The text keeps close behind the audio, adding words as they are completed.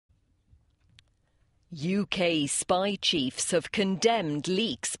UK spy chiefs have condemned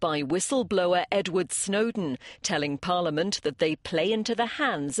leaks by whistleblower Edward Snowden, telling Parliament that they play into the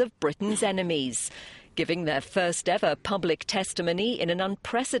hands of Britain's enemies. Giving their first ever public testimony in an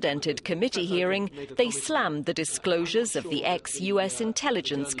unprecedented committee hearing, they slammed the disclosures of the ex-US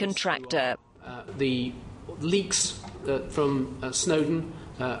intelligence contractor. The leaks from Snowden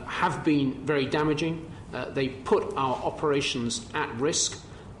have been very damaging. They put our operations at risk.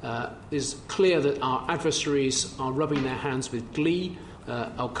 It's clear that our adversaries are rubbing their hands with glee.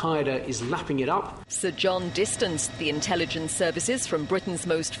 Qaeda is lapping it up. Sir John distanced the intelligence services from Britain's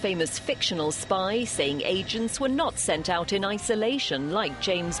most famous fictional spy, saying agents were not sent out in isolation like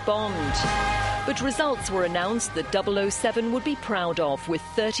James Bond. But results were announced that 007 would be proud of, with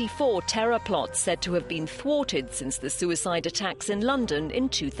 34 terror plots said to have been thwarted since the suicide attacks in London in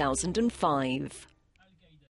 2005.